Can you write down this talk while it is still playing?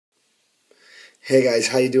Hey guys,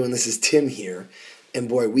 how you doing? This is Tim here. And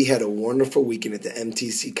boy, we had a wonderful weekend at the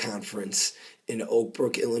MTC conference in Oak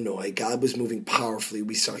Brook, Illinois. God was moving powerfully.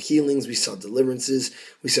 We saw healings, we saw deliverances,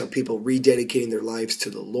 we saw people rededicating their lives to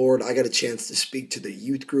the Lord. I got a chance to speak to the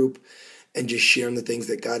youth group and just sharing the things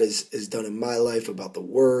that God has done in my life about the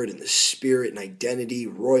Word and the Spirit and identity,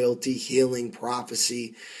 royalty, healing,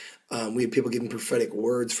 prophecy. We had people giving prophetic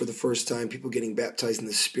words for the first time, people getting baptized in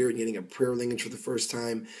the Spirit and getting a prayer language for the first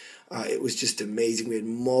time. It was just amazing. We had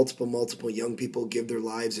multiple young people give their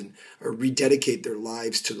lives or rededicate their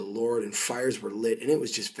lives to the Lord, and fires were lit, and it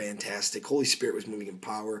was just fantastic. Holy Spirit was moving in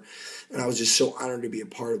power, and I was just so honored to be a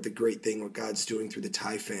part of the great thing what God's doing through the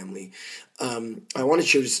Ty family. I want to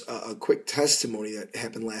share just a quick testimony that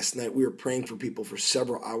happened last night. We were praying for people for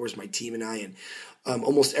several hours, my team and I, and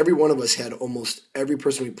almost every one of us had almost every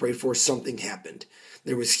person we prayed for, something happened.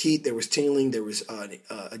 There was heat, there was tingling, there was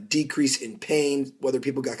a decrease in pain, whether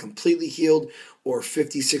people got completely healed or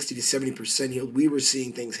 50, 60 to 70% healed. We were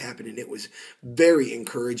seeing things happen, and it was very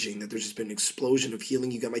encouraging that there's just been an explosion of healing.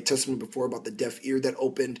 You got my testimony before about the deaf ear that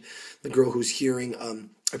opened, the girl who's hearing.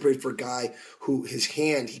 I prayed for a guy who his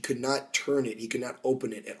hand, he could not turn it. He could not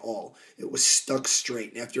open it at all. It was stuck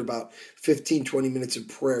straight. And after about 15, 20 minutes of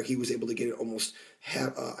prayer, he was able to get it almost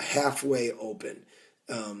halfway open.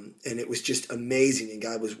 And it was just amazing, and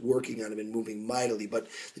God was working on him and moving mightily. But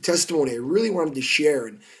the testimony I really wanted to share,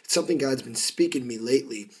 and it's something God's been speaking to me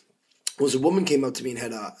lately, was a woman came up to me and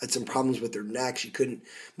had some problems with her neck. She couldn't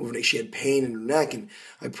move her neck. She had pain in her neck, and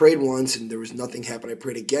I prayed once, and there was nothing happened. I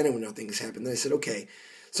prayed again, and nothing has happened. Then I said, okay,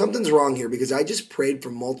 something's wrong here, because I just prayed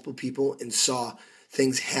for multiple people and saw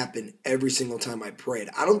things happen every single time I prayed.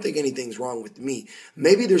 I don't think anything's wrong with me.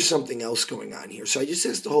 Maybe there's something else going on here. So I just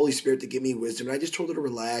asked the Holy Spirit to give me wisdom, and I just told her to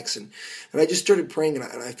relax, and I just started praying, and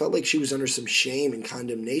I felt like she was under some shame and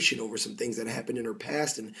condemnation over some things that happened in her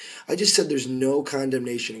past, and I just said there's no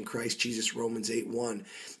condemnation in Christ Jesus, Romans 8:1,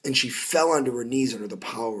 and she fell onto her knees under the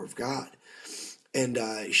power of God. And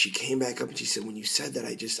she came back up and she said, when you said that,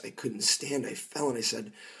 I couldn't stand. I fell. And I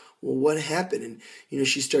said, well, what happened? And,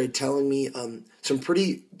 she started telling me some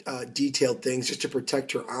pretty detailed things just to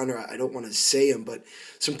protect her honor. I don't want to say them, but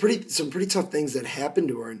some pretty tough things that happened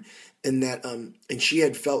to her. And she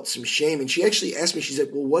had felt some shame. And she actually asked me, she said,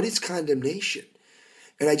 well, what is condemnation?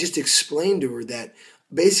 And I just explained to her that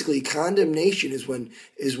basically condemnation is when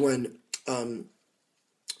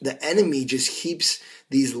the enemy just heaps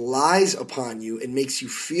these lies upon you and makes you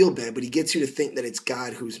feel bad, but he gets you to think that it's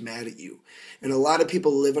God who's mad at you. And a lot of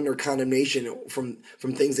people live under condemnation from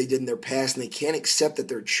things they did in their past, and they can't accept that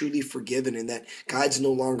they're truly forgiven and that God's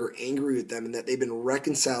no longer angry with them and that they've been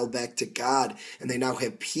reconciled back to God and they now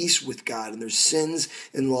have peace with God and their sins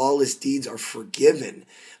and lawless deeds are forgiven.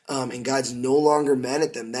 And God's no longer mad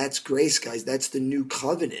at them. That's grace, guys. That's the new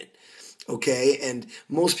covenant. Okay, and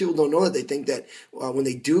most people don't know that. They think that when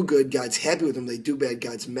they do good, God's happy with them. They do bad,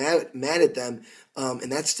 God's mad at them.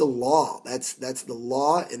 And that's the law. That's the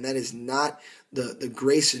law, and that is not the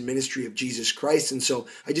grace and ministry of Jesus Christ. And so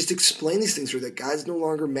I just explained these things to her, that God's no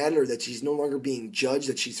longer mad at her, that she's no longer being judged,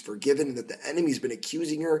 that she's forgiven, and that the enemy's been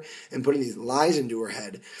accusing her and putting these lies into her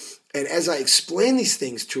head. And as I explain these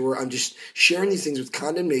things to her, I'm just sharing these things with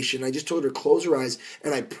condemnation. I just told her to close her eyes,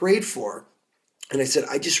 and I prayed for her. And I said,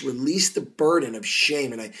 I just released the burden of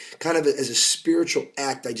shame. And I kind of, as a spiritual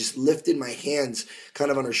act, I just lifted my hands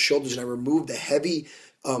kind of on her shoulders, and I removed the heavy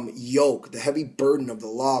yoke, the heavy burden of the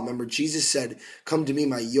law. Remember, Jesus said, come to me,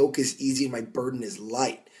 my yoke is easy and my burden is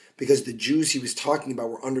light. Because the Jews he was talking about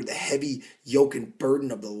were under the heavy yoke and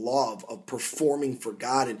burden of the law of performing for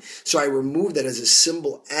God. And so I removed that as a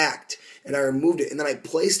symbol act, and I removed it. And then I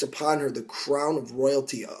placed upon her the crown of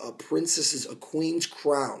royalty, a queen's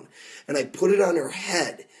crown. And I put it on her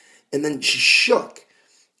head. And then she shook.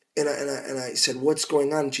 And I said, what's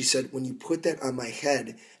going on? And she said, when you put that on my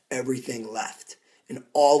head, everything left. And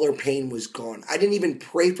all her pain was gone. I didn't even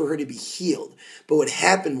pray for her to be healed. But what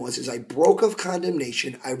happened was I broke off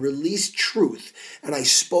condemnation, I released truth, and I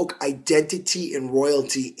spoke identity and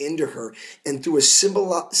royalty into her. And through a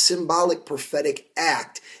symbolic prophetic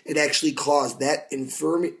act, it actually caused that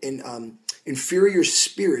inferior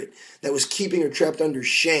spirit that was keeping her trapped under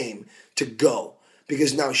shame to go.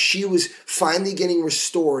 Because now she was finally getting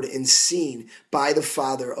restored and seen by the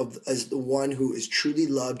Father as the one who is truly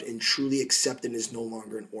loved and truly accepted and is no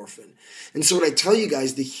longer an orphan. And so what I tell you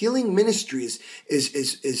guys, the healing ministry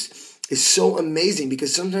is is so amazing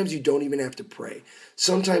because sometimes you don't even have to pray.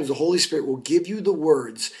 Sometimes the Holy Spirit will give you the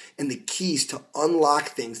words and the keys to unlock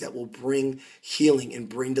things that will bring healing and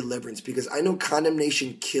bring deliverance. Because I know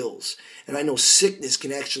condemnation kills, and I know sickness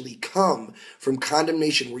can actually come from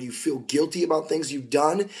condemnation, where you feel guilty about things you've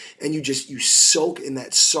done and you soak in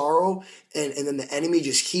that sorrow, and then the enemy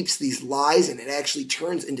just heaps these lies, and it actually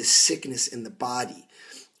turns into sickness in the body.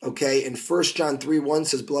 Okay, and 1 John 3:1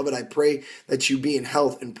 says, "Beloved, I pray that you be in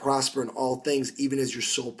health and prosper in all things, even as your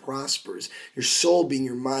soul prospers." Your soul being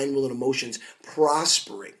your mind, will, and emotions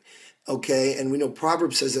prospering. Okay, and we know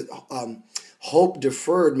Proverbs says that hope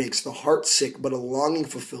deferred makes the heart sick, but a longing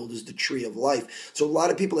fulfilled is the tree of life. So a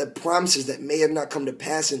lot of people have promises that may have not come to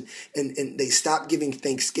pass, and they stop giving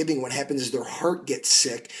thanksgiving. What happens is their heart gets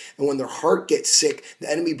sick, and when their heart gets sick,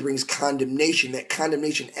 the enemy brings condemnation. That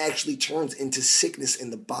condemnation actually turns into sickness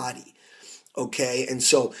in the body. Okay, and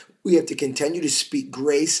so we have to continue to speak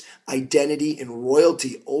grace, identity, and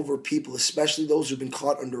royalty over people, especially those who've been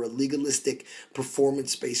caught under a legalistic,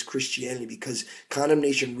 performance-based Christianity, because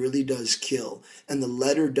condemnation really does kill, and the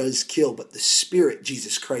letter does kill, but the Spirit,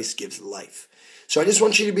 Jesus Christ, gives life. So I just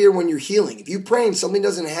want you to be here when you're healing. If you pray and something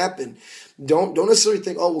doesn't happen, don't necessarily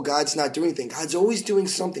think, oh, well, God's not doing anything. God's always doing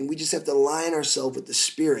something. We just have to align ourselves with the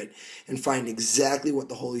Spirit and find exactly what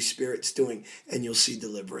the Holy Spirit's doing, and you'll see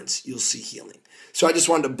deliverance. You'll see healing. So I just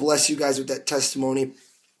wanted to bless you guys with that testimony.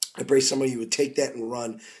 I pray some of you would take that and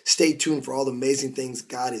run. Stay tuned for all the amazing things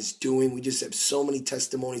God is doing. We just have so many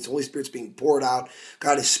testimonies. The Holy Spirit's being poured out.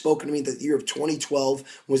 God has spoken to me that the year of 2012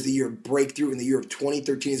 was the year of breakthrough, and the year of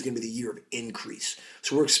 2013 is going to be the year of increase.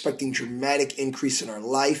 So we're expecting dramatic increase in our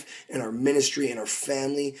life, in our ministry, in our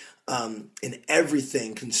family, in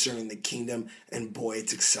everything concerning the kingdom. And boy,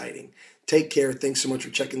 it's exciting. Take care. Thanks so much for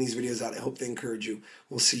checking these videos out. I hope they encourage you.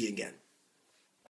 We'll see you again.